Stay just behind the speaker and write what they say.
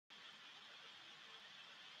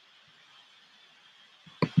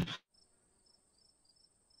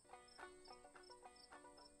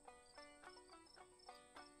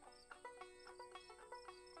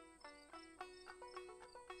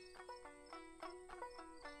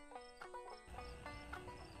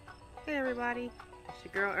Hey everybody, it's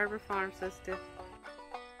your girl Urban Farm Sister.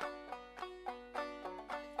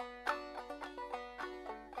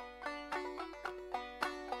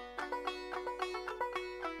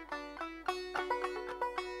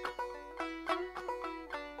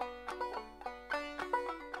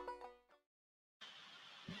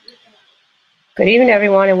 Good evening,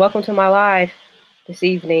 everyone, and welcome to my live this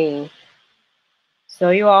evening. So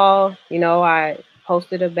you all, I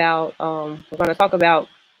posted about, we're going to talk about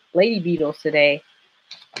Lady Beetles today.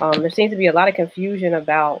 There seems to be a lot of confusion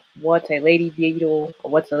about what's a Lady Beetle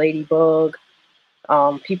or what's a ladybug.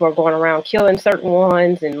 People are going around killing certain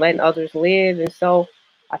ones and letting others live. And so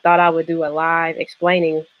I thought I would do a live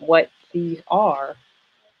explaining what these are.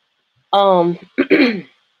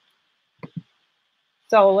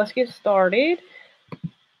 So let's get started.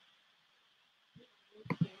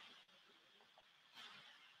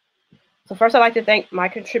 So first, I'd like to thank my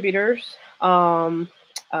contributors,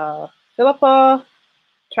 Philippa,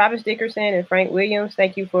 Travis Dickerson, and Frank Williams.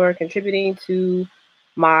 Thank you for contributing to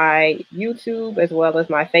my YouTube as well as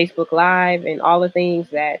my Facebook Live and all the things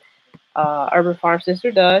that Urban Farm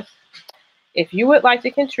Sister does. If you would like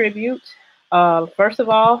to contribute, first of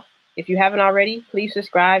all, if you haven't already, please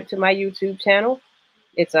subscribe to my YouTube channel.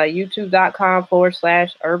 It's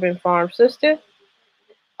youtube.com/Urban Farm Sister.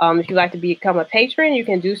 If you'd like to become a patron, you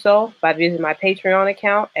can do so by visiting my Patreon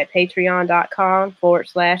account at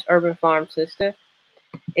patreon.com/Urban Farm Sister.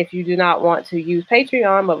 If you do not want to use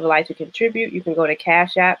Patreon but would like to contribute, you can go to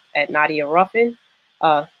Cash App at Nadia Ruffin.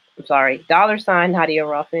 $ Nadia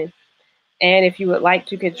Ruffin. And if you would like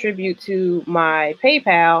to contribute to my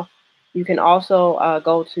PayPal, you can also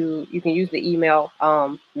you can use the email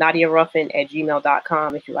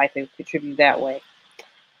nadiaruffin@gmail.com if you'd like to contribute that way.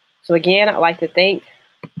 So again, I'd like to thank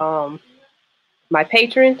my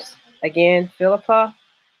patrons, again, Philippa,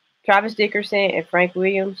 Travis Dickerson, and Frank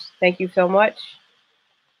Williams. Thank you so much.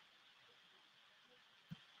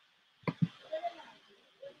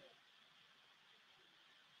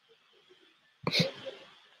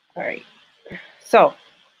 All right. So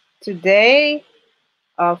today,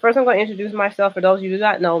 first I'm going to introduce myself for those of you who do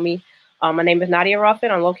not know me. My name is Nadia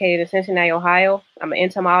Ruffin. I'm located in Cincinnati, Ohio. I'm an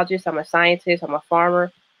entomologist. I'm a scientist. I'm a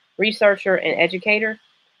farmer, researcher, and educator.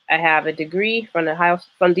 I have a degree from the Ohio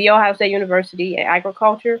State University in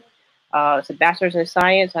agriculture. It's a bachelor's in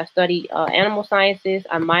science. I study animal sciences.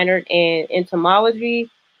 I minored in entomology,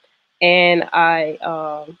 and I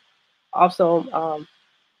also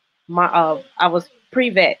I was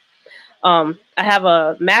pre-vet. I have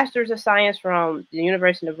a master's of science from the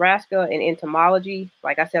University of Nebraska in entomology.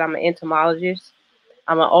 Like I said, I'm an entomologist.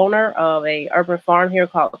 I'm an owner of a urban farm here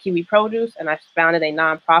called Kiwi Produce, and I founded a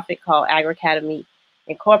nonprofit called Agri Academy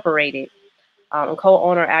Incorporated. I'm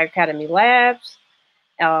co-owner of Agri Academy Labs.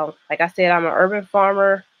 Like I said, I'm an urban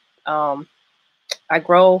farmer. I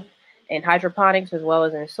grow in hydroponics as well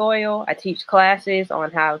as in soil. I teach classes on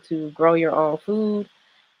how to grow your own food,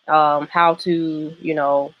 how to,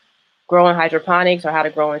 grow in hydroponics or how to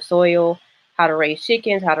grow in soil, how to raise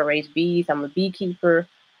chickens, how to raise bees. I'm a beekeeper.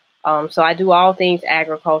 So I do all things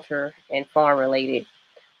agriculture and farm related.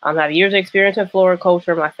 I have years of experience in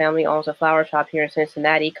floriculture. My family owns a flower shop here in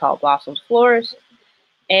Cincinnati called Blossoms Florist.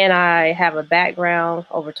 And I have a background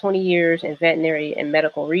over 20 years in veterinary and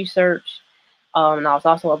medical research. And I was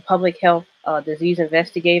also a public health disease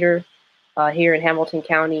investigator here in Hamilton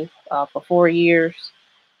County for 4 years.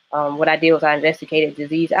 What I did was I investigated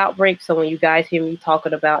disease outbreaks. So when you guys hear me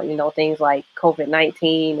talking about, things like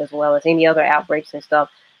COVID-19 as well as any other outbreaks and stuff,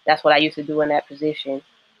 that's what I used to do in that position.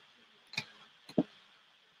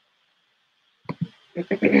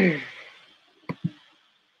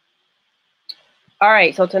 All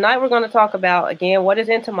right, so tonight we're going to talk about, again, what is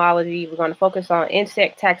entomology. We're going to focus on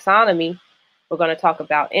insect taxonomy. We're going to talk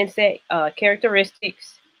about insect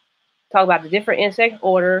characteristics, talk about the different insect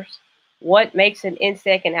orders, what makes an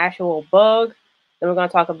insect an actual bug. Then we're going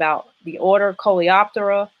to talk about the order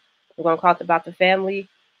Coleoptera. We're going to talk about the family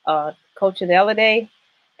Coccinellidae.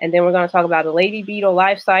 And then we're going to talk about the lady beetle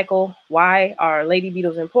life cycle. Why are lady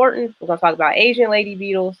beetles important? We're going to talk about Asian lady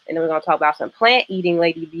beetles. And then we're going to talk about some plant-eating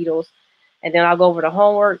lady beetles. And then I'll go over the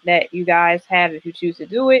homework that you guys have if you choose to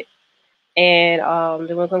do it. And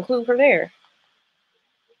then we'll conclude from there.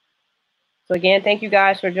 So again, thank you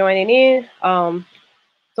guys for joining in. So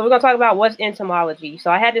we're going to talk about what's entomology. So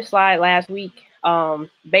I had this slide last week.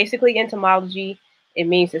 Basically, entomology, it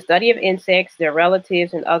means the study of insects, their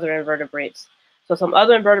relatives, and other invertebrates. So some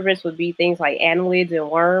other invertebrates would be things like annelids and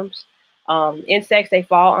worms. Insects, they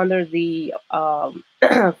fall under the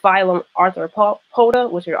phylum Arthropoda,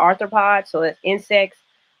 which are arthropods. So that's insects,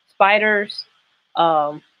 spiders,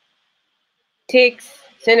 ticks,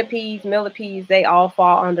 Centipedes, millipedes, they all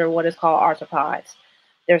fall under what is called arthropods.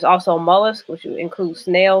 There's also mollusks, which include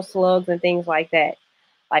snails, slugs, and things like that.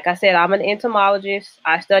 Like I said, I'm an entomologist.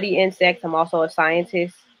 I study insects. I'm also a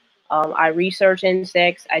scientist. I research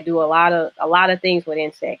insects. I do a lot of things with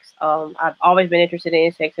insects. I've always been interested in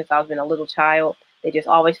insects since I've been a little child. They just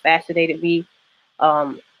always fascinated me.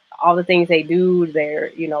 Um, all the things they do,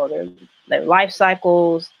 their life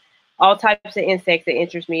cycles, all types of insects that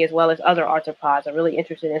interest me, as well as other arthropods. I'm really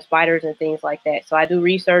interested in spiders and things like that. So I do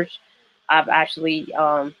research. I've actually,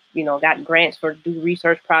 gotten grants for do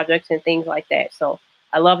research projects and things like that. So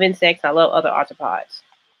I love insects. I love other arthropods.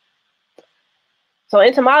 So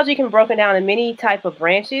entomology can be broken down in many type of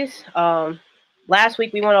branches. Last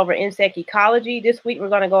week we went over insect ecology. This week we're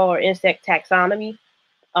going to go over insect taxonomy.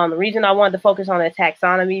 The reason I wanted to focus on the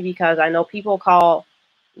taxonomy because I know people call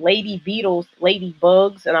Lady Beetles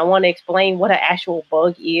ladybugs, and I want to explain what an actual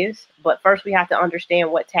bug is. But first we have to understand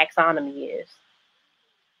what taxonomy is.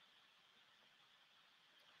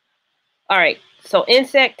 All right, so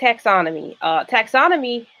insect taxonomy.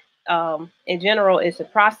 Taxonomy, in general, is a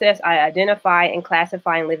process I identify and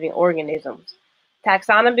classify living organisms.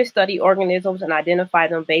 Taxonomists study organisms and identify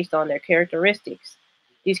them based on their characteristics.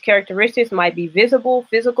 These characteristics might be visible,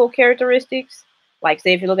 physical characteristics, like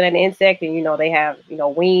say if you're looking at an insect and they have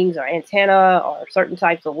wings or antenna or certain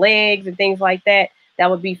types of legs and things like that.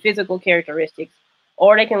 That would be physical characteristics.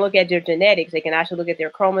 Or they can look at their genetics. They can actually look at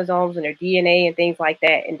their chromosomes and their DNA and things like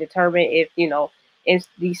that and determine if,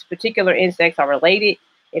 these particular insects are related.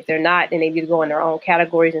 If they're not, then they need to go in their own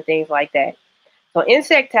categories and things like that. So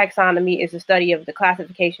insect taxonomy is the study of the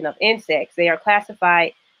classification of insects. They are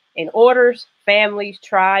classified in orders, families,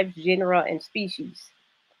 tribes, genera, and species.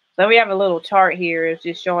 So we have a little chart here. It's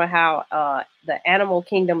just showing how the animal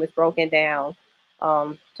kingdom is broken down.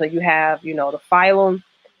 So you have, the phylum.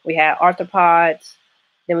 We have arthropods.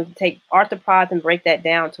 Then we can take arthropods and break that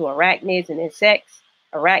down to arachnids and insects.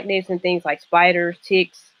 Arachnids and things like spiders,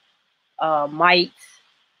 ticks, mites,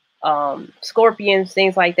 scorpions,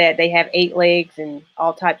 things like that. They have 8 legs and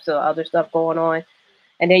all types of other stuff going on.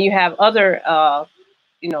 And then you have other,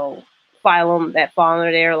 phylum that fall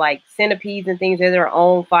under there, like centipedes and things. They're their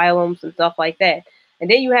own phylums and stuff like that.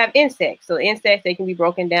 And then you have insects. So insects, they can be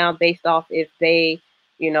broken down based off if they,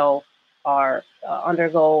 are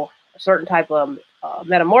undergo a certain type of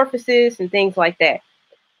metamorphosis and things like that.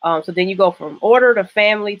 So then you go from order to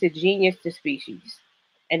family to genus to species.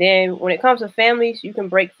 And then when it comes to families, you can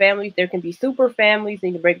break families. There can be super families,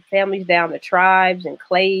 and you can break families down to tribes and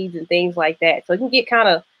clades and things like that. So it can get kind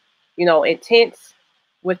of, intense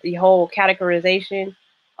with the whole categorization.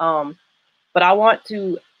 But I want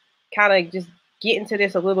to kind of just get into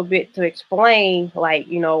this a little bit to explain, like,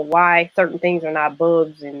 why certain things are not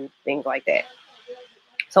bugs and things like that.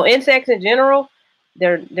 So insects in general,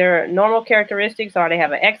 their normal characteristics are they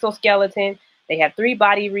have an exoskeleton, they have 3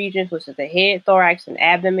 body regions, which is the head, thorax, and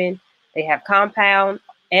abdomen. They have compound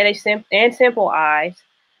and simple eyes.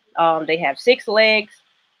 They have 6 legs.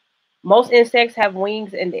 Most insects have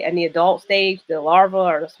wings in the adult stage. The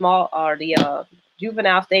larva or the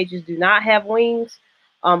juvenile stages do not have wings,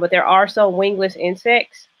 but there are some wingless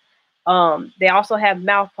insects. They also have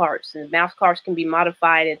mouth parts, and mouth parts can be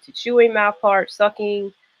modified into chewing mouth parts,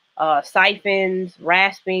 sucking, siphons,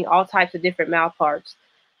 rasping, all types of different mouth parts.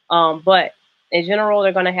 But in general,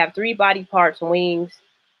 they're going to have 3 body parts, wings,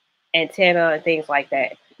 antenna, and things like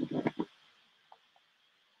that.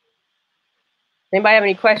 Anybody have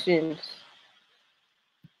any questions?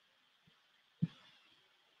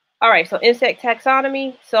 All right, so insect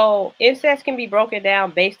taxonomy. So insects can be broken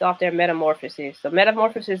down based off their metamorphosis. So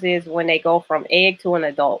metamorphosis is when they go from egg to an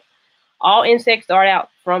adult. All insects start out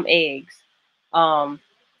from eggs.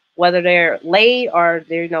 Whether they're laid or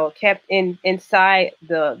they're kept inside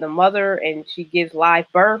the mother and she gives live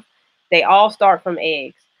birth, they all start from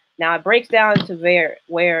eggs. Now it breaks down to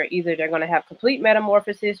where either they're going to have complete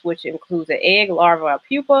metamorphosis, which includes an egg, larva, or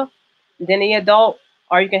pupa, then the adult,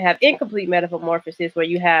 or you can have incomplete metamorphosis where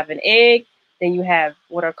you have an egg, then you have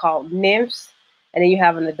what are called nymphs, and then you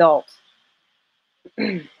have an adult.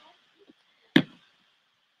 All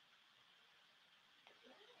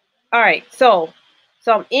right, so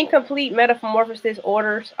some incomplete metamorphosis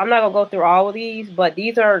orders. I'm not going to go through all of these, but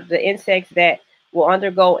these are the insects that will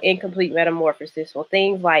undergo incomplete metamorphosis. So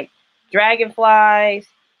things like dragonflies,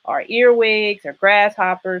 or earwigs, or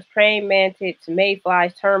grasshoppers, praying mantids,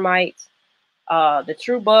 mayflies, termites, the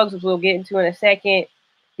true bugs, which we'll get into in a second.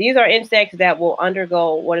 These are insects that will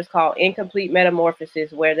undergo what is called incomplete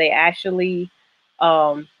metamorphosis, where they actually,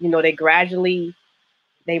 they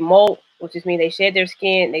molt, which just means they shed their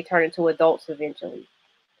skin, they turn into adults eventually.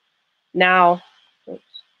 Now,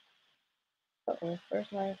 oops.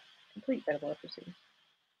 First line, complete metamorphosis.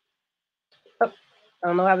 Oh, I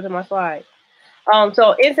don't know what happened to my slide.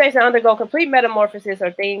 So insects that undergo complete metamorphosis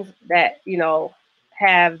are things that,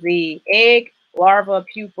 have the egg, larva,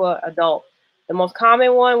 pupa, adult. The most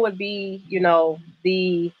common one would be,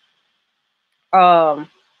 the um,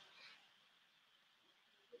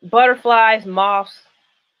 butterflies, moths.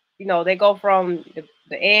 They go from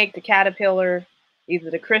the egg to caterpillar, either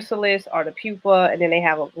the chrysalis or the pupa, and then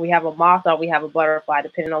we have a moth or we have a butterfly,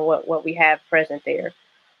 depending on what we have present there.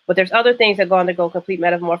 But there's other things that go undergo complete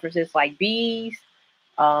metamorphosis, like bees,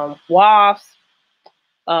 wasps,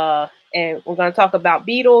 and we're going to talk about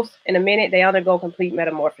beetles in a minute. They undergo complete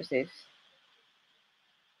metamorphosis.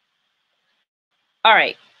 All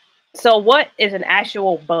right. So what is an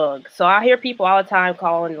actual bug? So I hear people all the time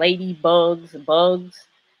calling ladybugs bugs.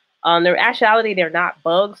 Their actuality, they're not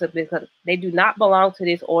bugs because they do not belong to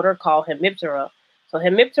this order called Hemiptera. So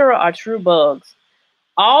Hemiptera are true bugs.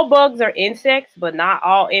 All bugs are insects, but not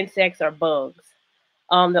all insects are bugs.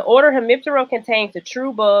 The order Hemiptera contains the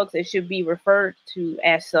true bugs. It should be referred to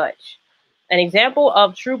as such. An example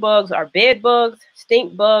of true bugs are bed bugs,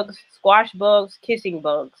 stink bugs, squash bugs, kissing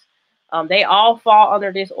bugs. They all fall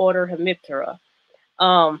under this order Hemiptera.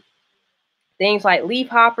 Things like leaf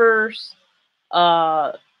hoppers,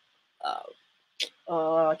 uh,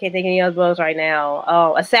 I can't think of any other bugs right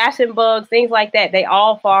now. Assassin bugs, things like that. They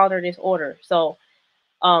all fall under this order. So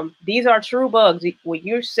these are true bugs. When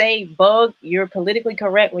you say bug, you're politically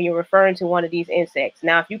correct when you're referring to one of these insects.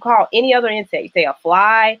 Now, if you call any other insect, say a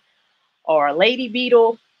fly or a lady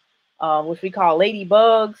beetle, which we call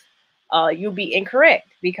ladybugs, you'll be incorrect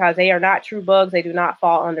because they are not true bugs. They do not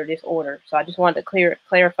fall under this order. So I just wanted to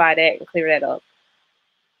clarify that and clear that up.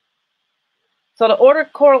 So the order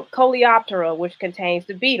Coleoptera, which contains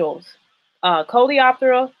the beetles.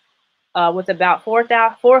 Coleoptera, with about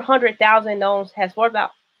 400,000 known, has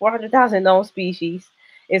about 400,000 known species,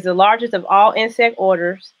 is the largest of all insect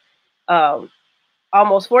orders.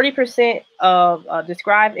 Almost 40% of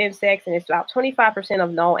described insects, and it's about 25%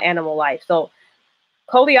 of known animal life. So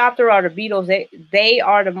Coleoptera are the beetles. They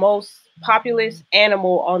are the most populous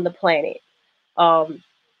animal on the planet.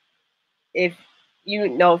 If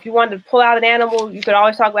if you wanted to pull out an animal, you could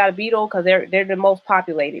always talk about a beetle because they're the most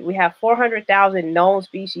populated. We have 400,000 known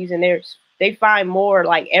species, and they find more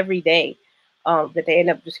like every day that they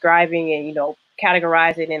end up describing and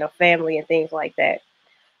categorizing in a family and things like that.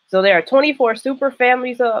 So there are 24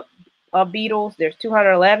 superfamilies of beetles. There's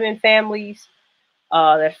 211 families.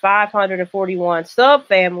 There's 541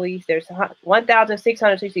 subfamilies. There's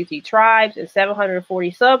 1,663 tribes and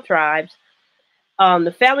 740 subtribes.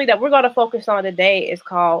 The family that we're going to focus on today is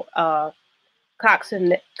called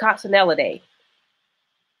Coccinellidae.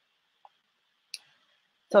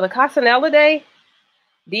 So the Coccinellidae,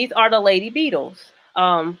 these are the lady beetles.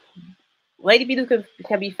 Lady beetles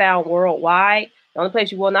can be found worldwide. The only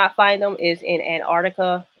place you will not find them is in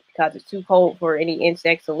Antarctica because it's too cold for any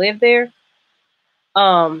insects to live there.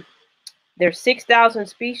 There's 6,000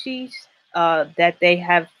 species that they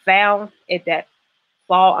have found that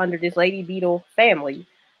fall under this lady beetle family.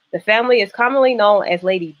 The family is commonly known as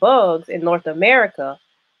ladybugs in North America,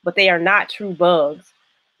 but they are not true bugs.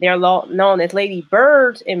 They are known as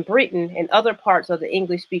ladybirds in Britain and other parts of the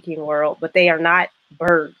English-speaking world, but they are not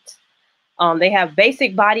birds. They have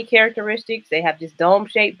basic body characteristics. They have this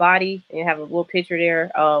dome-shaped body. And you have a little picture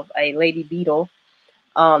there of a lady beetle.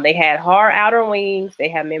 They had hard outer wings. They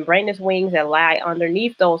have membranous wings that lie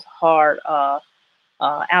underneath those hard outer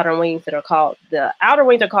wings the outer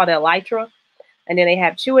wings are called the elytra, and then they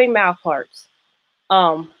have chewing mouth parts.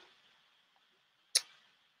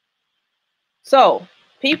 So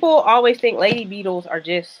people always think lady beetles are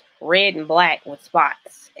just red and black with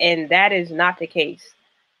spots, and that is not the case.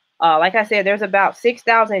 Like I said, there's about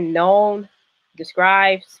 6,000 known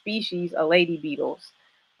described species of lady beetles,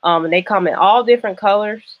 and they come in all different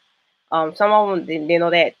colors. Some of them,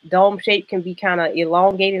 that dome shape can be kind of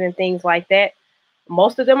elongated and things like that.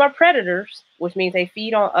 Most of them are predators, which means they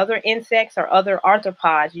feed on other insects or other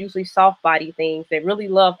arthropods, usually soft-body things. They really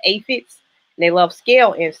love aphids, and they love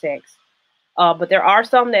scale insects. But there are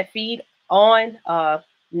some that feed on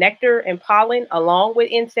nectar and pollen along with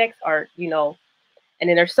insects, and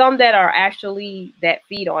then there's some that are actually that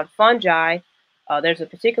feed on fungi. There's a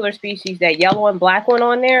particular species, that yellow and black one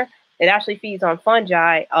on there, that actually feeds on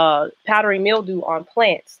fungi, powdery mildew on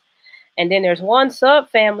plants. And then there's one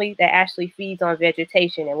subfamily that actually feeds on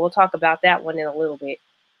vegetation, and we'll talk about that one in a little bit.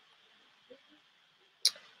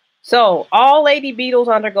 So all lady beetles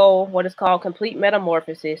undergo what is called complete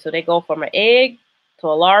metamorphosis. So they go from an egg to a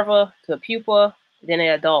larva to a pupa, then an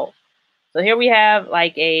adult. So here we have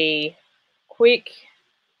like a quick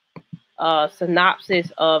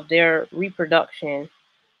synopsis of their reproduction.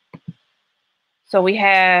 So we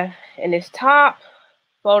have in this top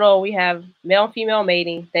photo, we have male and female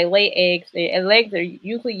mating. They lay eggs. The eggs are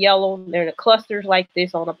usually yellow. They're in clusters like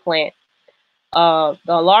this on a plant. The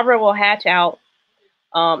larvae will hatch out,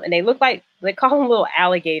 and they look like, they call them little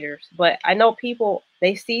alligators. But I know people,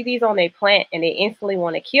 they see these on their plant and they instantly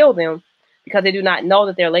want to kill them because they do not know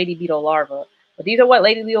that they're lady beetle larvae. But these are what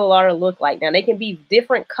lady beetle larvae look like. Now, they can be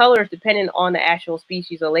different colors depending on the actual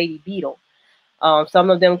species of lady beetle. Some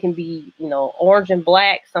of them can be, you know, orange and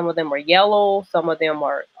black. Some of them are yellow. Some of them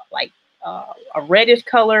are like a reddish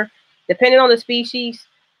color. Depending on the species,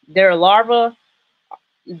 their larvae,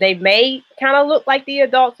 they may kind of look like the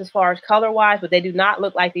adults as far as color-wise, but they do not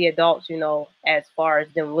look like the adults, you know, as far as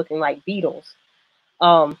them looking like beetles.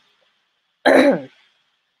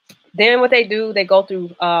 Then what they do, they go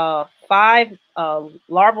through 5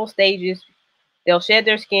 larval stages. They'll shed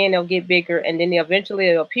their skin, they'll get bigger, and then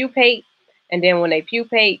they'll pupate. And then when they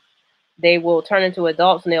pupate, they will turn into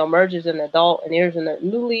adults, and they'll emerge as an adult. And there's a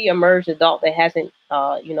newly emerged adult that hasn't,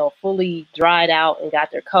 you know, fully dried out and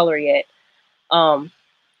got their color yet.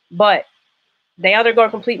 But they undergo a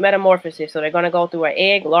complete metamorphosis. So they're going to go through an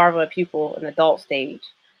egg, larva, pupal, and adult stage.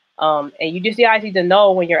 And you just guys need to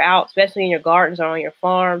know when you're out, especially in your gardens or on your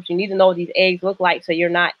farms, you need to know what these eggs look like so you're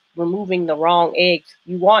not removing the wrong eggs.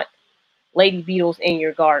 You want lady beetles in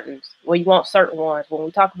your gardens. Well, you want certain ones. When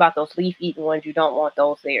we talk about those leaf-eating ones, you don't want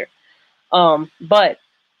those there. But,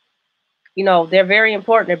 you know, they're very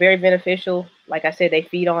important. They're very beneficial. Like I said, they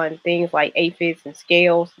feed on things like aphids and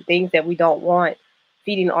scales, things that we don't want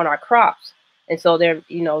feeding on our crops. And so they're,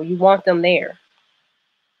 you know, you want them there.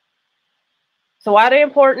 So why they're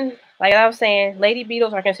important? Like I was saying, lady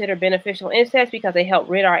beetles are considered beneficial insects because they help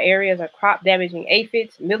rid our areas of crop-damaging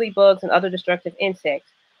aphids, mealybugs, and other destructive insects.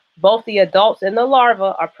 Both the adults and the larvae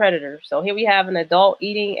are predators. So here we have an adult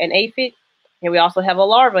eating an aphid. Here we also have a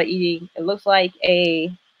larva eating, it looks like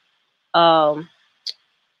a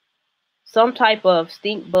some type of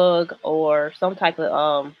stink bug or some type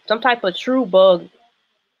of true bug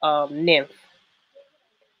nymph.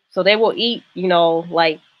 So they will eat, you know,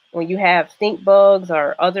 like when you have stink bugs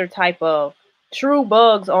or other type of true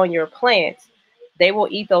bugs on your plants, they will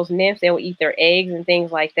eat those nymphs. They will eat their eggs and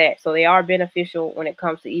things like that. So they are beneficial when it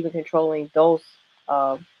comes to even controlling those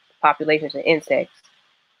populations of insects.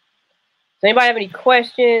 Does anybody have any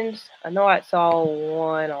questions? I know I saw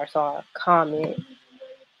one or I saw a comment.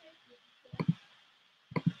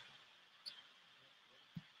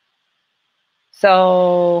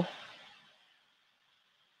 So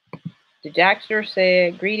the Jackster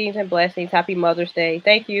said, greetings and blessings. Happy Mother's Day.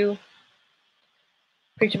 Thank you.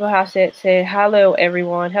 Appreciable Asset said, hello,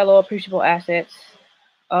 everyone. Hello, Appreciable Assets.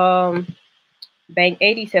 Bank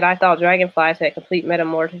 80 said, I thought dragonflies had complete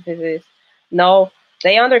metamorphosis. No,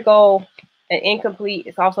 they undergo an incomplete,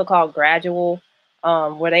 it's also called gradual,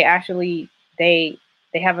 where they actually, they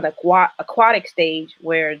have an aquatic stage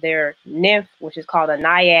where their nymph, which is called a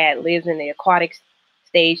naiad, lives in the aquatic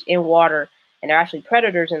stage in water, and they're actually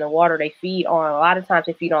predators in the water. They feed on, a lot of times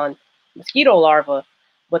they feed on mosquito larvae,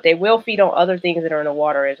 but they will feed on other things that are in the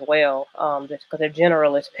water as well, just because they're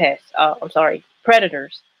generalist pests.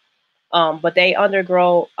 Predators. But they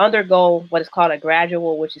undergo what is called a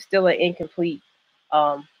gradual, which is still an incomplete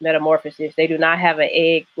metamorphosis. They do not have an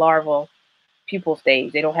egg larval pupal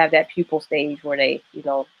stage. They don't have that pupal stage where they, you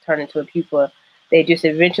know, turn into a pupa. They just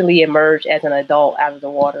eventually emerge as an adult out of the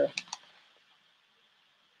water.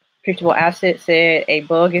 Appreciable Asset said, a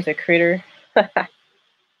bug is a critter.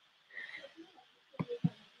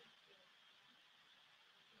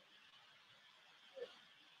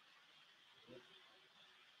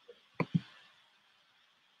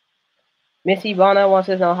 Missy Bona wants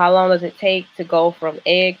to know, how long does it take to go from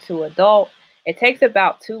egg to adult? It takes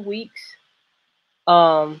about 2 weeks.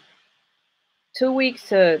 2 weeks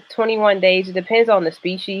to 21 days. It depends on the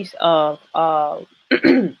species of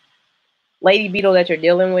lady beetle that you're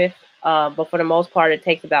dealing with. But for the most part, it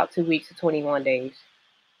takes about 2 weeks to 21 days.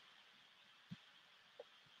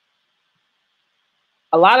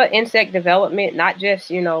 A lot of insect development, not just,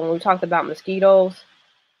 you know, when we talked about mosquitoes,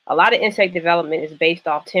 a lot of insect development is based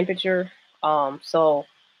off temperature. So,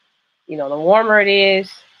 you know, the warmer it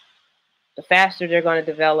is, the faster they're going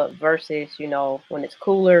to develop versus, you know, when it's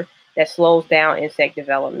cooler, that slows down insect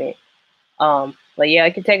development. But yeah,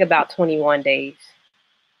 it can take about 21 days.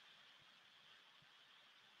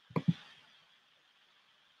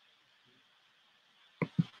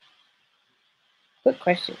 Good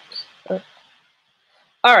questions.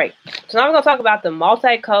 All right, so now we're going to talk about the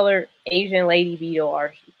multicolored Asian lady beetle,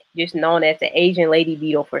 or just known as the Asian lady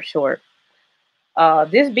beetle for short.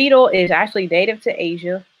 This beetle is actually native to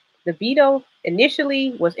Asia. The beetle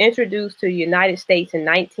initially was introduced to the United States in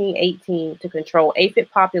 1918 to control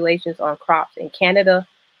aphid populations on crops in Canada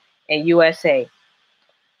and USA.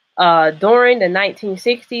 During the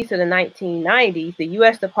 1960s to the 1990s, the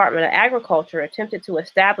U.S. Department of Agriculture attempted to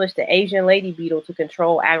establish the Asian lady beetle to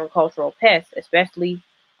control agricultural pests, especially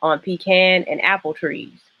on pecan and apple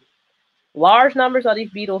trees. Large numbers of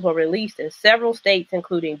these beetles were released in several states,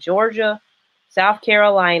 including Georgia, South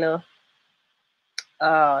Carolina,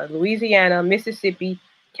 Louisiana, Mississippi,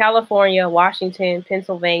 California, Washington,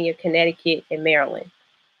 Pennsylvania, Connecticut, and Maryland.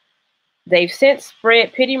 They've since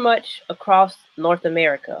spread pretty much across North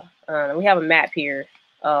America. We have a map here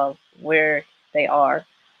of where they are.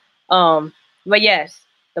 But yes,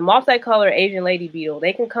 the multicolored Asian lady beetle,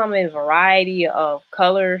 they can come in a variety of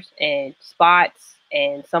colors and spots,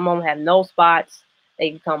 and some of them have no spots.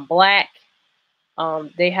 They become black.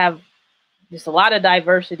 They have just a lot of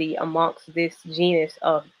diversity amongst this genus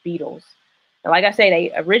of beetles. And like I say,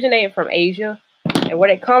 they originated from Asia, and where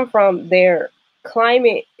they come from, their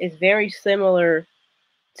climate is very similar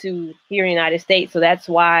to here in the United States. So that's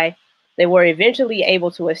why they were eventually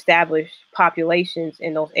able to establish populations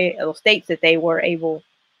in those states that they were able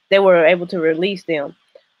to release them.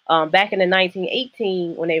 Back in the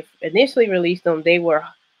 1918, when they initially released them, they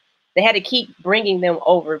had to keep bringing them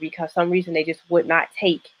over because some reason they just would not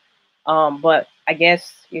take. But I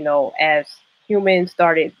guess, as humans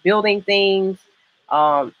started building things,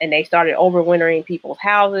 and they started overwintering people's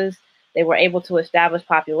houses, they were able to establish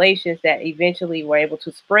populations that eventually were able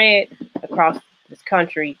to spread across this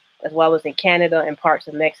country, as well as in Canada and parts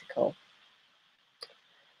of Mexico.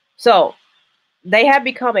 So they have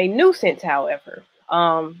become a nuisance, however.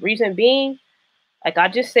 Reason being, like I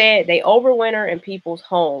just said, they overwinter in people's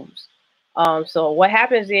homes. So what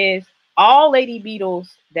happens is all lady beetles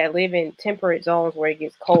that live in temperate zones where it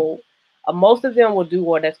gets cold, most of them will do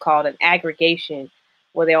what is called an aggregation,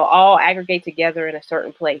 where they'll all aggregate together in a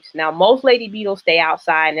certain place. Now, most lady beetles stay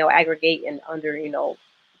outside and they'll aggregate under,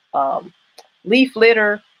 leaf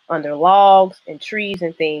litter, under logs and trees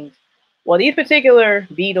and things. Well, these particular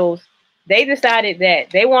beetles, they decided that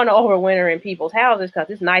they want to overwinter in people's houses because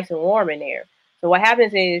it's nice and warm in there. So what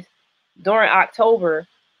happens is during October,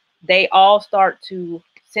 they all start to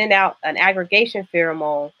send out an aggregation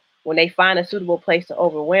pheromone when they find a suitable place to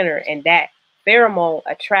overwinter, and that pheromone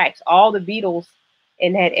attracts all the beetles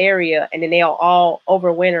in that area, and then they'll all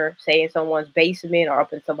overwinter, say in someone's basement or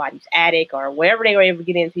up in somebody's attic or wherever they were able to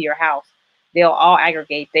get into your house. They'll all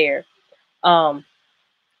aggregate there.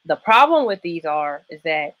 The problem with these is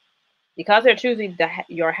that because they're choosing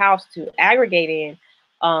your house to aggregate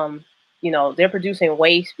in, they're producing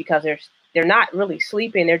waste because they're not really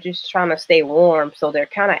sleeping. They're just trying to stay warm. So they're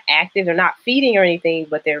kind of active. They're not feeding or anything,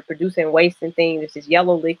 but they're producing waste and things. This is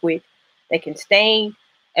yellow liquid. They can stain,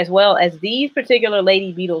 as well as these particular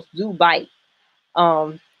lady beetles do bite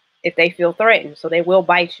if they feel threatened. So they will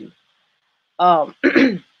bite you.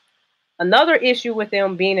 Another issue with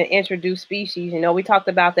them being an introduced species, we talked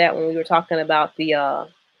about that when we were talking about the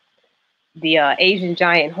Asian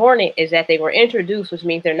giant hornet, is that they were introduced, which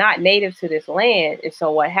means they're not native to this land. And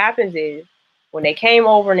so what happens is when they came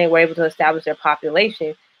over and they were able to establish their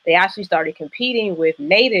population, they actually started competing with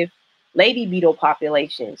native lady beetle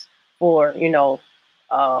populations for,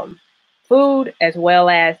 food, as well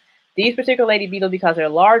as these particular lady beetles, because they're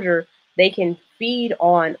larger, they can feed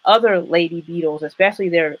on other lady beetles, especially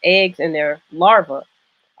their eggs and their larvae.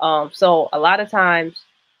 So a lot of times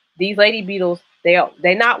these lady beetles, they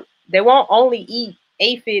won't only eat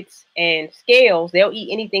aphids and scales. They'll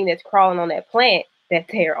eat anything that's crawling on that plant that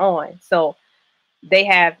they're on. So they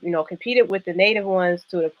have, competed with the native ones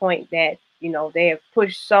to the point that, they have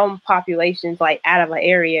pushed some populations like out of an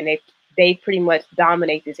area, and they pretty much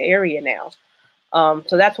dominate this area now.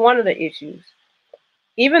 So that's one of the issues.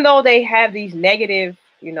 Even though they have these negative,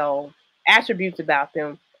 attributes about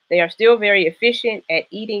them, they are still very efficient at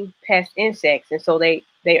eating pest insects. And so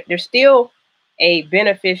they're still a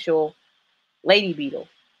beneficial lady beetle.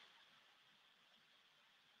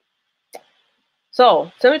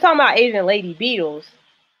 So we're talking about Asian lady beetles,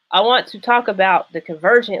 I want to talk about the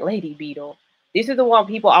convergent lady beetle. This is the one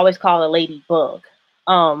people always call a ladybug.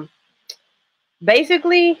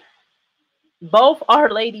 Basically, both are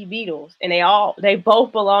lady beetles, and they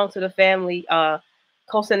both belong to the family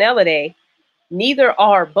Coccinellidae. Neither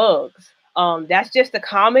are bugs. That's just a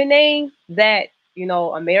common name that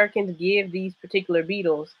Americans give these particular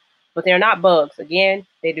beetles, but they're not bugs. Again,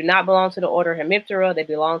 they do not belong to the order Hemiptera. They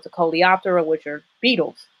belong to Coleoptera, which are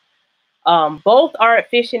beetles. Both are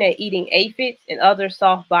efficient at eating aphids and other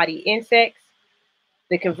soft-bodied insects.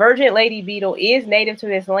 The convergent lady beetle is native to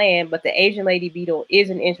this land, but the Asian lady beetle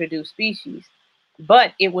is an introduced species.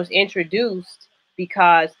 But it was introduced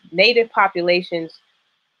because native populations,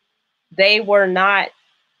 they were not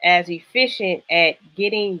as efficient at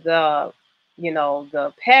getting the,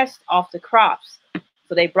 the pests off the crops.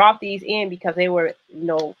 So they brought these in because they were,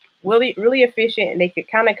 really, really efficient, and they could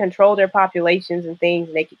kind of control their populations and things,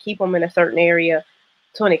 and they could keep them in a certain area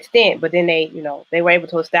to an extent, but then they were able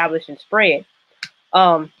to establish and spread.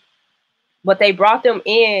 But they brought them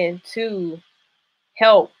in to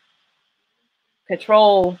help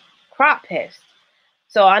control crop pests.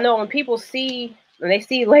 So I know when they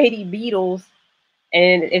see lady beetles,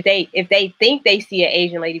 and if they think they see an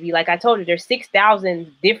Asian lady bee, like I told you, there's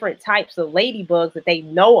 6,000 different types of ladybugs that they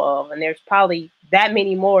know of, and there's probably that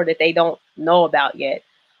many more that they don't know about yet.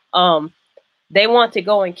 They want to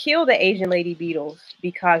go and kill the Asian lady beetles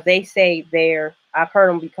because they say I've heard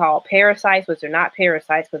them be called parasites, which they're not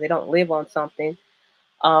parasites because they don't live on something.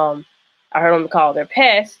 I heard them called they're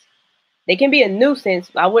pests. They can be a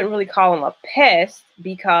nuisance. I wouldn't really call them a pest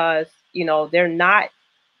because, they're not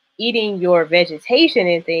eating your vegetation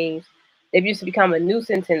and things. They've used to become a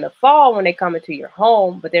nuisance in the fall when they come into your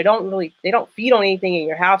home, but they don't feed on anything in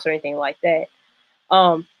your house or anything like that.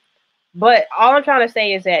 But all I'm trying to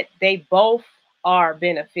say is that they both are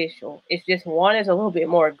beneficial. It's just one is a little bit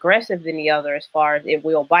more aggressive than the other as far as it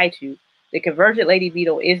will bite you. The convergent lady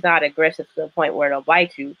beetle is not aggressive to the point where it'll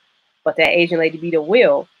bite you, but that Asian lady beetle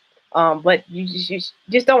will. But you just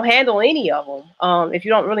don't handle any of them. If you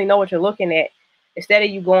don't really know what you're looking at, instead of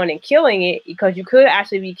you going and killing it, because you could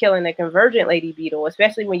actually be killing a convergent lady beetle,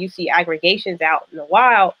 especially when you see aggregations out in the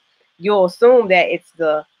wild, you'll assume that it's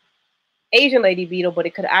the Asian lady beetle, but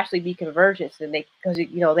it could actually be convergence, and they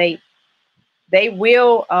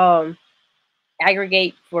will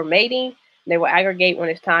aggregate for mating. They will aggregate when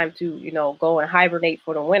it's time to go and hibernate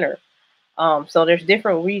for the winter. So there's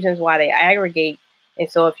different reasons why they aggregate, and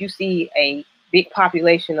so if you see a big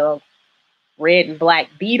population of red and black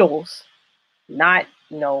beetles, not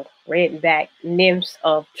red and black nymphs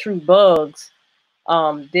of true bugs,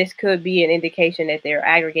 this could be an indication that they're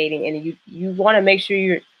aggregating, and you want to make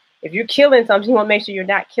sure if you're killing something, you want to make sure you're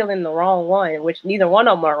not killing the wrong one, which neither one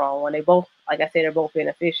of them are wrong one. They both, like I said, are both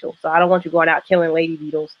beneficial. So I don't want you going out killing lady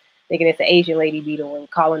beetles, thinking it's an Asian lady beetle and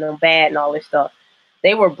calling them bad and all this stuff.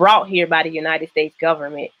 They were brought here by the United States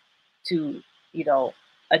government to,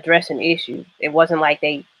 address an issue. It wasn't like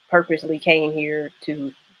they purposely came here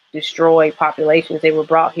to destroy populations. They were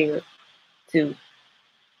brought here to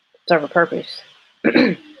serve a purpose.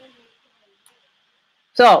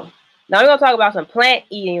 So now we're going to talk about some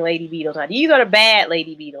plant-eating lady beetles. Now, these are the bad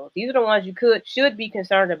lady beetles. These are the ones you should be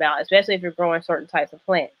concerned about, especially if you're growing certain types of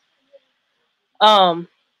plants. The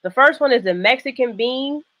first one is the Mexican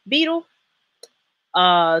Bean Beetle.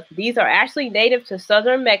 These are actually native to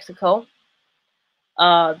southern Mexico.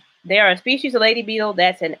 They are a species of lady beetle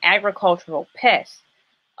that's an agricultural pest.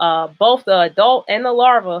 Both the adult and the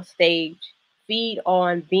larva stage feed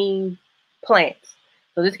on bean plants.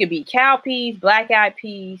 So this could be cowpeas, black-eyed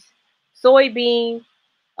peas, soybean.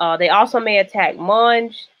 They also may attack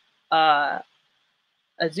munge, azuki,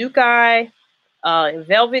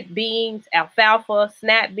 velvet beans, alfalfa,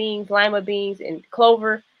 snap beans, lima beans, and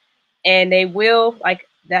clover. And they will, like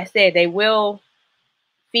I said, they will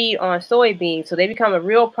feed on soybeans. So they become a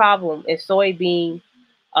real problem in soybean,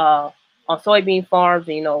 on soybean farms,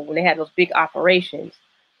 when they have those big operations.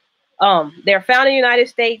 They're found in the United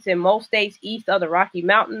States and most states east of the Rocky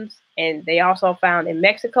Mountains, and they also found in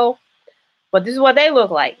Mexico. But this is what they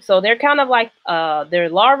look like. So they're kind of like, their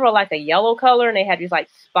larvae are like a yellow color, and they have these like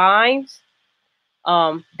spines.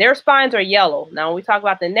 Their spines are yellow. Now, when we talk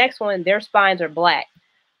about the next one, their spines are black.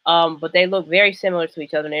 But they look very similar to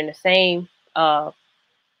each other. They're in the same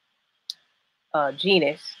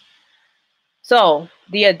genus. So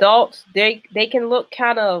the adults, they can look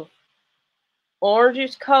kind of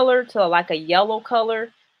orangish color to like a yellow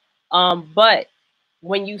color. But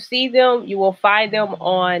when you see them, you will find them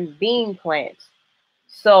on bean plants.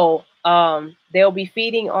 So they'll be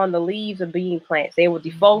feeding on the leaves of bean plants. They will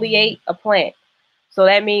defoliate a plant. So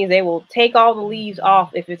that means they will take all the leaves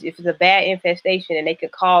off if it's a bad infestation, and they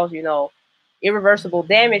could cause, irreversible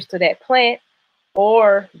damage to that plant,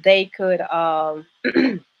 or they could,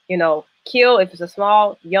 kill, if it's a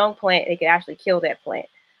small young plant, they could actually kill that plant.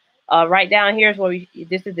 Right down here is where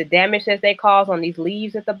this is the damage that they cause on these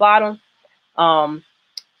leaves at the bottom.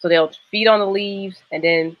 So they'll feed on the leaves, and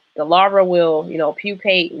then the larva will,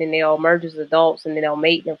 pupate, and then they'll emerge as adults, and then they'll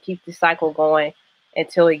mate, and they'll keep the cycle going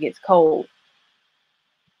until it gets cold.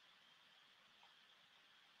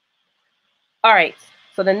 All right.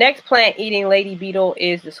 So the next plant-eating lady beetle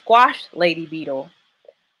is the squash lady beetle.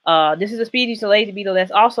 This is a species of lady beetle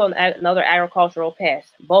that's also another agricultural pest.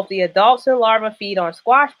 Both the adults and larvae feed on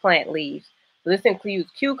squash plant leaves. So this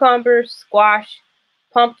includes cucumbers, squash,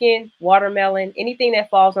 pumpkin, watermelon, anything that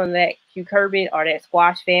falls on that cucurbit or that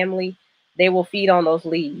squash family, they will feed on those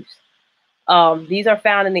leaves. These are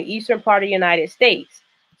found in the eastern part of the United States.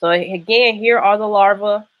 So again, here are the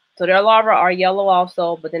larvae. So their larvae are yellow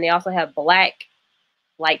also, but then they also have black,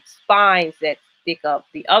 like spines that stick up.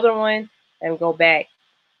 The other one, and go back,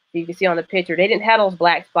 you can see on the picture, they didn't have those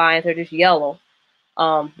black spines, they're just yellow.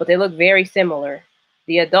 But they look very similar.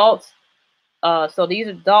 The adults, so these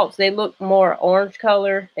adults, they look more orange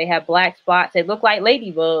color. They have black spots. They look like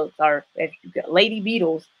ladybugs, or lady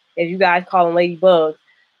beetles, as you guys call them, ladybugs.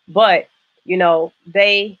 But you know,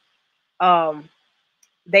 they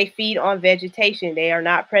feed on vegetation. They are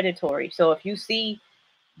not predatory. So if you see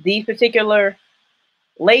these particular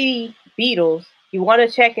lady beetles, you want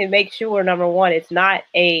to check and make sure, number one, it's not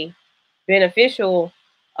a beneficial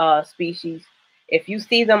species. If you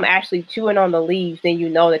see them actually chewing on the leaves, then you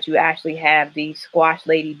know that you actually have these squash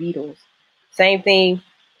lady beetles. Same thing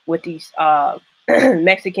with these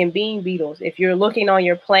Mexican bean beetles. If you're looking on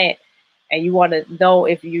your plant and you want to know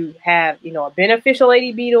if you have, you know, a beneficial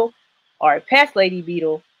lady beetle or a pest lady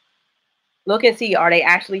beetle, look and see, are they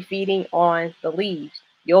actually feeding on the leaves?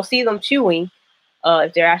 You'll see them chewing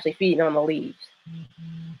if they're actually feeding on the leaves.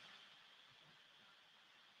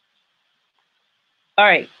 All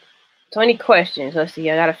right. So any questions? Let's see.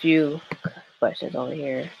 I got a few questions over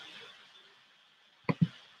here.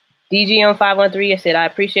 DGM513 said, I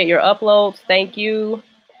appreciate your uploads. Thank you.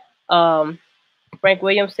 Frank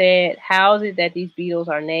Williams said, how is it that these beetles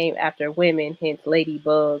are named after women, hence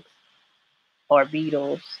ladybugs or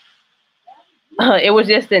beetles? It was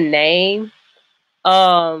just a name.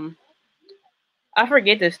 I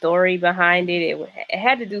forget the story behind it. It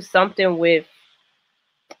had to do something with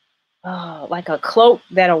like a cloak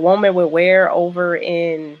that a woman would wear over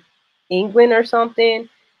in England or something.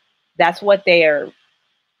 That's what their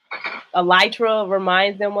elytra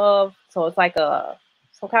reminds them of. So it's like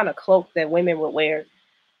some kind of cloak that women would wear.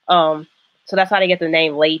 So that's how they get the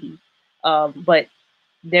name lady. But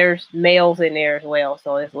there's males in there as well.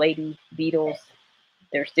 So it's lady beetles.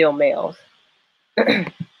 They're still males.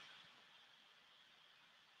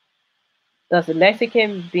 Does the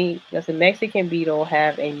Mexican beetle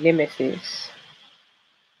have a nemesis?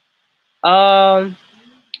 I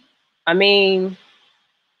mean,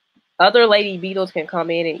 other lady beetles can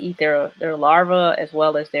come in and eat their larvae as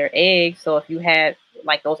well as their eggs. So if you had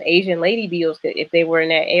like those Asian lady beetles, if they were in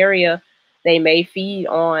that area, they may feed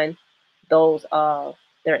on those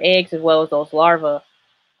their eggs as well as those larvae.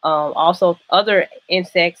 Also, other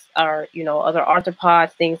insects are, you know, other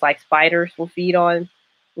arthropods, things like spiders will feed on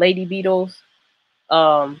lady beetles.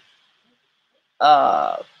 Praying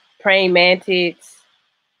mantids.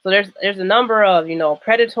 So there's a number of, you know,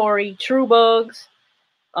 predatory true bugs,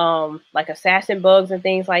 like assassin bugs and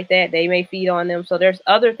things like that. They may feed on them. So there's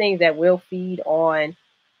other things that will feed on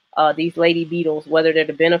these lady beetles, whether they're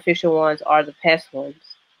the beneficial ones or the pest ones.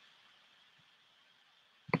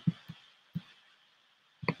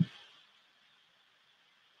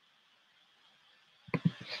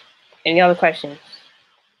 Any other questions?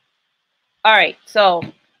 All right, so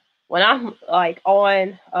when I'm like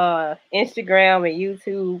on Instagram and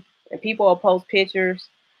YouTube and people will post pictures,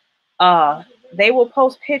 they will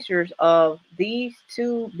post pictures of these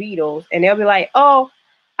two beetles and they'll be like, oh,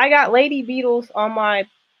 I got lady beetles on my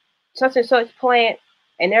such and such plant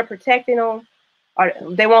and they're protecting them. Or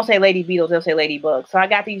they won't say lady beetles, they'll say ladybugs. So I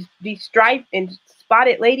got these striped and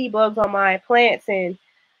spotted ladybugs on my plants and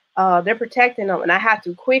they're protecting them. And I have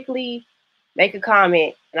to quickly make a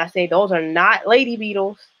comment and I say, those are not lady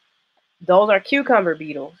beetles. Those are cucumber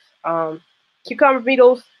beetles. Cucumber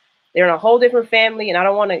beetles, they're in a whole different family, and I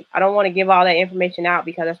don't want to give all that information out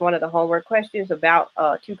because that's one of the homework questions about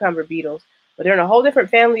cucumber beetles. But they're in a whole different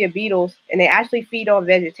family of beetles, and they actually feed on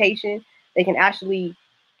vegetation. They can actually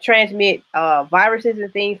transmit viruses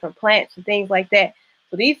and things from plants and things like that.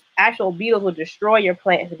 So these actual beetles will destroy your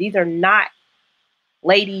plants. These are not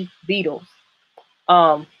lady beetles.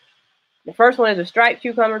 The first one is a striped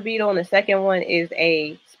cucumber beetle, and the second one is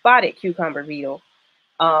a spotted cucumber beetle.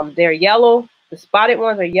 They're yellow. The spotted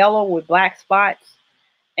ones are yellow with black spots,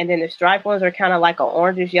 and then the striped ones are kind of like an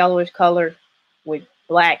orangish yellowish color with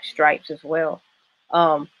black stripes as well.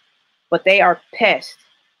 But they are pests.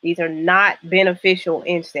 These are not beneficial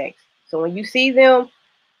insects. So when you see them,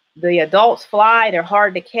 the adults fly. They're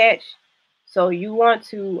hard to catch. So you want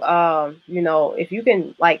to, you know, if you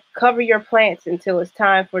can like cover your plants until it's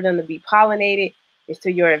time for them to be pollinated, It's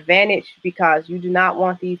to your advantage because you do not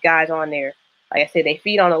want these guys on there. Like I said, they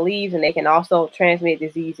feed on the leaves and they can also transmit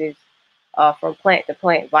diseases from plant to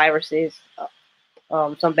plant, viruses,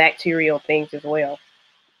 some bacterial things as well.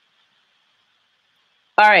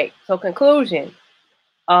 All right, so conclusion.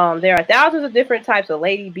 There are thousands of different types of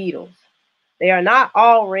lady beetles. They are not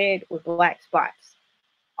all red with black spots.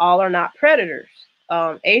 All are not predators.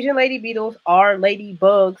 Asian lady beetles are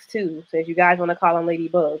ladybugs too, so if you guys want to call them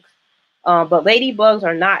ladybugs. But ladybugs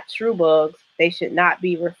are not true bugs. They should not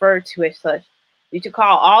be referred to as such. You should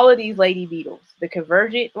call all of these lady beetles. The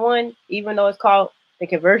convergent one, even though it's called the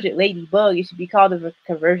convergent ladybug, it should be called the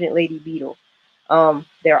convergent lady beetle.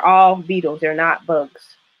 They're all beetles. They're not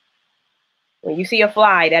bugs. When you see a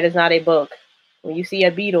fly, that is not a bug. When you see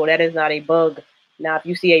a beetle, that is not a bug. Now, if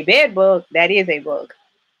you see a bed bug, that is a bug.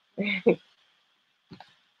 All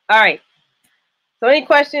right. So any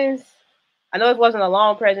questions? I know it wasn't a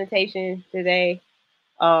long presentation today.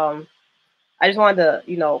 I just wanted to,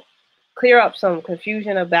 clear up some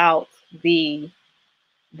confusion about the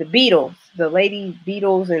beetles, the lady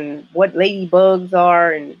beetles, and what ladybugs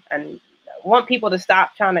are, and I want people to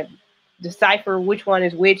stop trying to decipher which one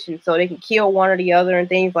is which, and so they can kill one or the other and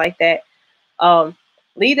things like that.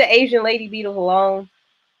 Leave the Asian lady beetles alone.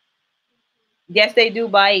 Yes, they do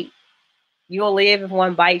bite. You'll live if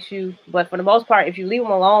one bites you, but for the most part, if you leave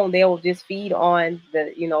them alone, they will just feed on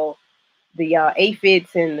the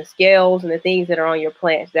aphids and the scales and the things that are on your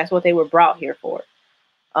plants. That's what they were brought here for.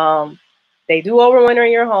 They do overwinter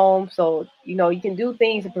in your home, so you can do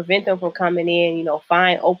things to prevent them from coming in.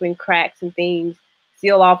 Find open cracks and things,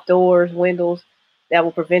 seal off doors, windows that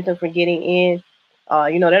will prevent them from getting in.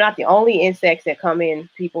 They're not the only insects that come in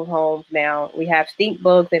people's homes now. We have stink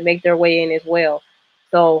bugs that make their way in as well.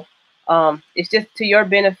 So it's just to your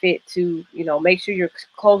benefit to make sure you're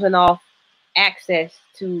closing off access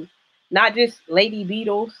to not just lady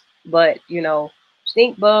beetles, but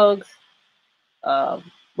stink bugs,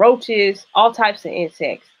 roaches, all types of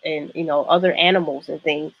insects, and other animals and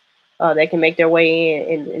things that can make their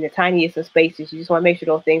way in the tiniest of spaces. You just want to make sure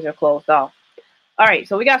those things are closed off. All right,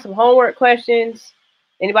 so we got some homework questions.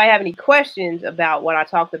 Anybody have any questions about what I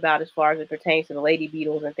talked about as far as it pertains to the lady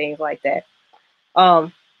beetles and things like that?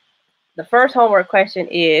 The first homework question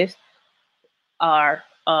is the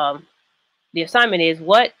assignment is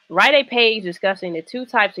write a page discussing the two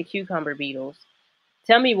types of cucumber beetles.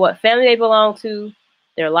 Tell me what family they belong to,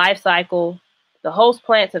 their life cycle, the host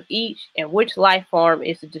plants of each, and which life form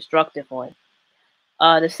is the destructive one.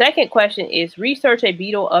 The second question is research a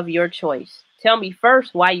beetle of your choice. Tell me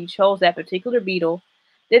first why you chose that particular beetle,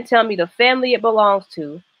 then tell me the family it belongs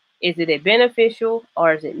to. Is it a beneficial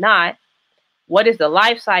or is it not? What is the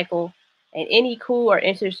life cycle? And any cool or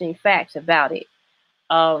interesting facts about it.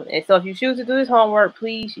 And so if you choose to do this homework,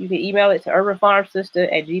 please, you can email it to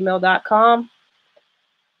urbanfarmsister@gmail.com.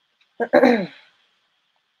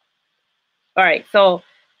 All right, so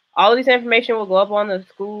all of this information will go up on the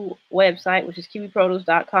school website, which is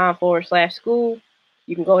kiwiproduce.com/school.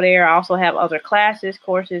 You can go there. I also have other classes,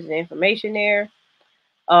 courses, and information there.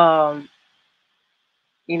 I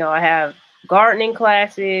have gardening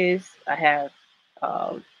classes. We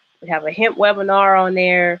have a hemp webinar on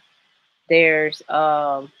there. There's it's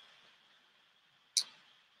a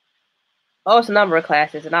number of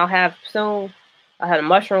classes, and I'll have a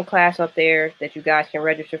mushroom class up there that you guys can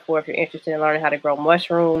register for if you're interested in learning how to grow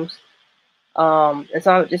mushrooms. And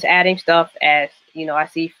so I'm just adding stuff as I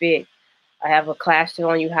see fit. I have a class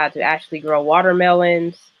showing you how to actually grow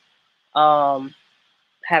watermelons.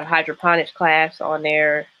 Have a hydroponics class on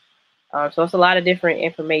there. So it's a lot of different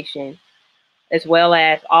information, as well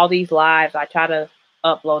as all these lives. I try to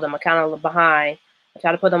upload them. I'm kind of behind. I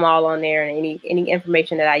try to put them all on there, and any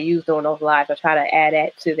information that I use during those lives, I try to add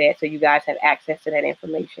that to that so you guys have access to that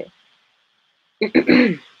information.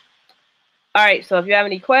 All right, so if you have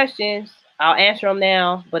any questions, I'll answer them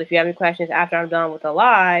now. But if you have any questions after I'm done with the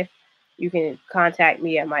live, you can contact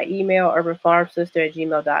me at my email,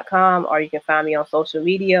 urbanfarmsister@gmail.com, or you can find me on social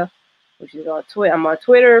media, which is on Twitter. I'm on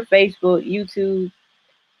Twitter, Facebook, YouTube,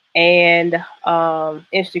 and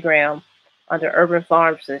Instagram under Urban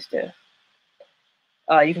Farm Sister.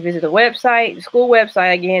 You can visit the website. The school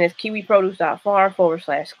website, again, is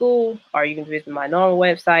kiwiproduce.farm/school, or you can visit my normal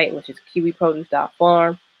website, which is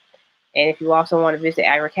kiwiproduce.farm. And if you also want to visit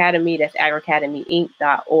Agri Academy, that's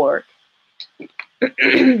agriacademyinc.org.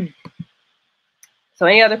 So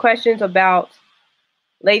any other questions about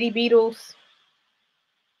lady beetles,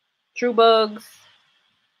 true bugs?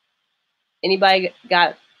 Anybody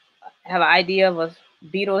have an idea of a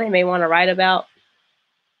beetle they may want to write about?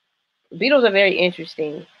 Beetles are very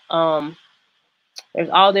interesting. There's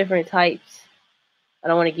all different types. I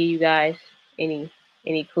don't want to give you guys any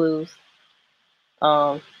clues.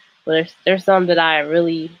 But there's some that I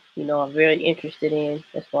really, I'm very interested in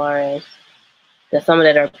as far as there's some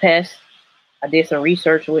that are pests. I did some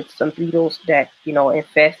research with some beetles that,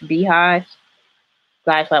 infest beehives.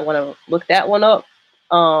 Guys might want to look that one up.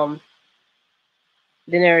 Then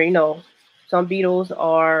there, some beetles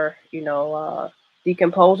are,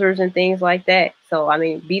 decomposers and things like that. So, I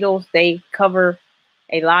mean, beetles, they cover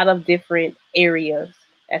a lot of different areas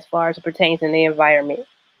as far as it pertains in the environment.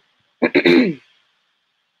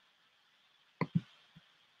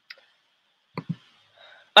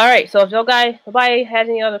 All right, so if nobody has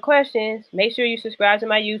any other questions, make sure you subscribe to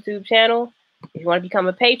my YouTube channel. If you want to become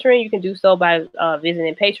a patron, you can do so by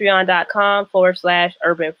visiting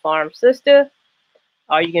patreon.com/Urban Farm Sister.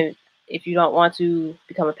 Or you can, if you don't want to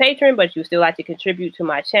become a patron, but you still like to contribute to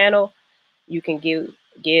my channel, you can give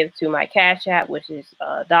to my Cash App, which is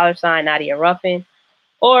 $ Nadia Ruffin.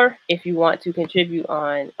 Or if you want to contribute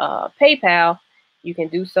on PayPal, you can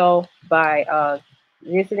do so by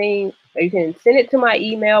visiting. You can send it to my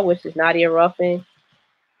email, which is NadiaRuffin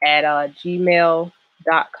at gmail.com.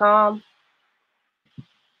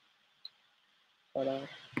 Hold on.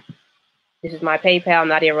 This is my PayPal,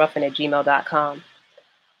 NadiaRuffin at gmail.com.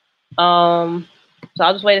 So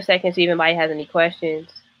I'll just wait a second, see if anybody has any questions.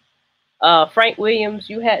 Frank Williams,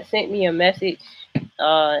 you had sent me a message,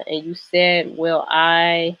 and you said, will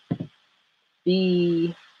I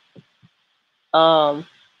be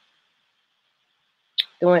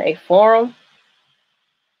doing a forum?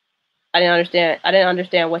 I didn't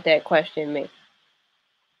understand what that question meant.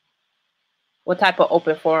 What type of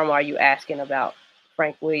open forum are you asking about,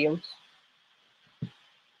 Frank Williams?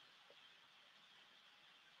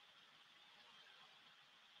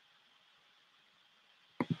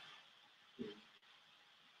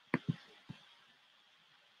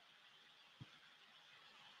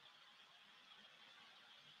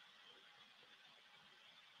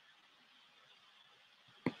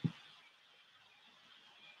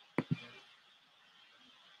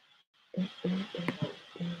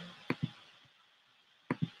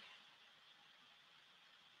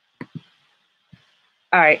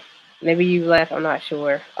 All right, maybe you left. I'm not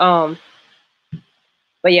sure. But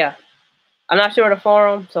yeah, I'm not sure of the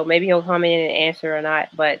forum, so maybe he'll come in and answer or not.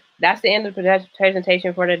 But that's the end of the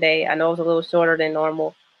presentation for today. I know it was a little shorter than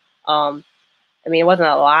normal. I mean, it wasn't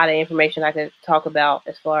a lot of information I could talk about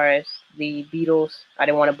as far as the beetles. I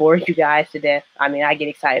didn't want to bore you guys to death. I mean, I get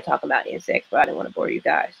excited talking about insects, but I didn't want to bore you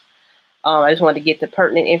guys. I just wanted to get the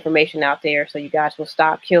pertinent information out there so you guys will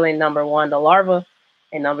stop killing, number one, the larva,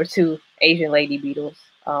 and number two, Asian lady beetles,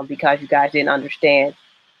 because you guys didn't understand.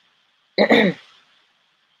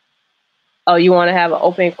 Oh, you want to have an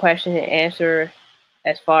open question and answer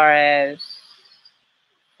as far as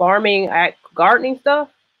farming, gardening stuff?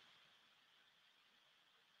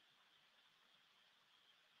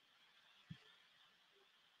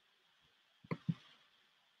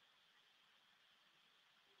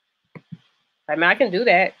 I mean, I can do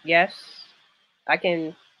that. Yes, I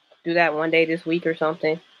can do that one day this week or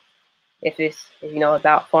something. If it's,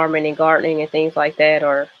 about farming and gardening and things like that,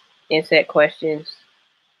 or insect questions.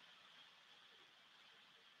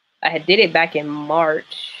 I did it back in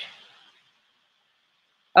March.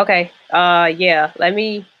 Okay. Yeah. Let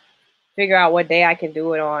me figure out what day I can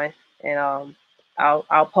do it on, and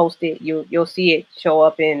I'll post it. You'll see it show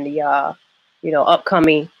up in the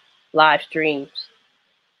upcoming live streams.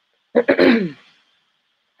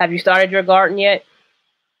 Have you started your garden yet?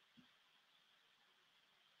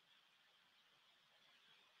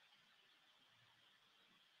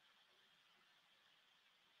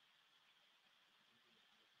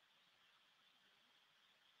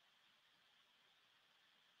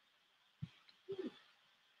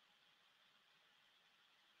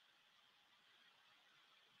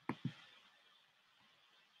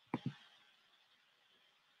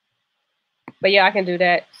 But yeah, I can do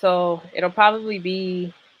that. So it'll probably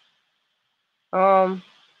be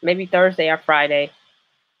maybe Thursday or Friday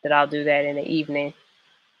that I'll do that in the evening.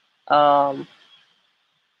 Okay.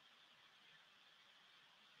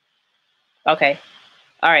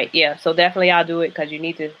 All right. Yeah. So definitely I'll do it because you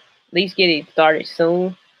need to at least get it started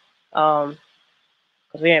soon. Because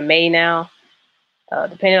we're in May now.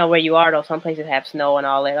 Depending on where you are, though, some places have snow and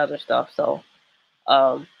all that other stuff. So,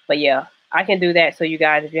 but yeah, I can do that. So you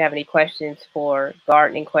guys, if you have any questions for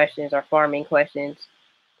gardening questions or farming questions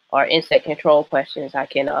or insect control questions, I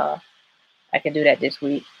can do that this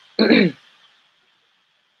week.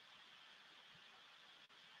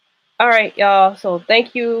 All right, y'all. So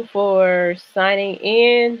thank you for signing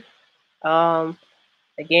in.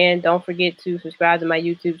 Again, don't forget to subscribe to my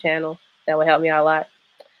YouTube channel. That would help me out a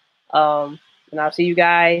lot. And I'll see you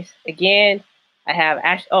guys again. I have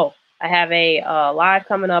a live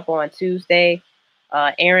coming up on Tuesday.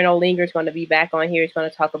 Aaron Olinger is going to be back on here. He's going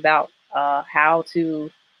to talk about how to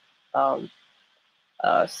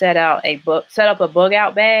set up a bug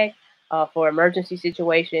out bag for emergency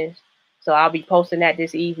situations. So I'll be posting that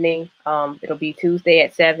this evening. It'll be Tuesday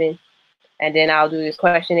at 7. And then I'll do this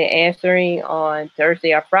question and answering on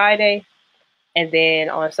Thursday or Friday. And then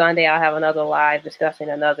on Sunday, I'll have another live discussing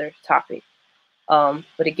another topic. But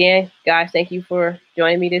again, guys, thank you for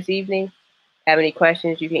joining me this evening. Have any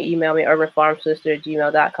questions, you can email me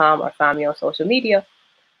urbanfarmsister@gmail.com or find me on social media.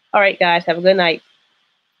 All right, guys, have a good night.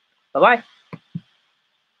 Bye-bye.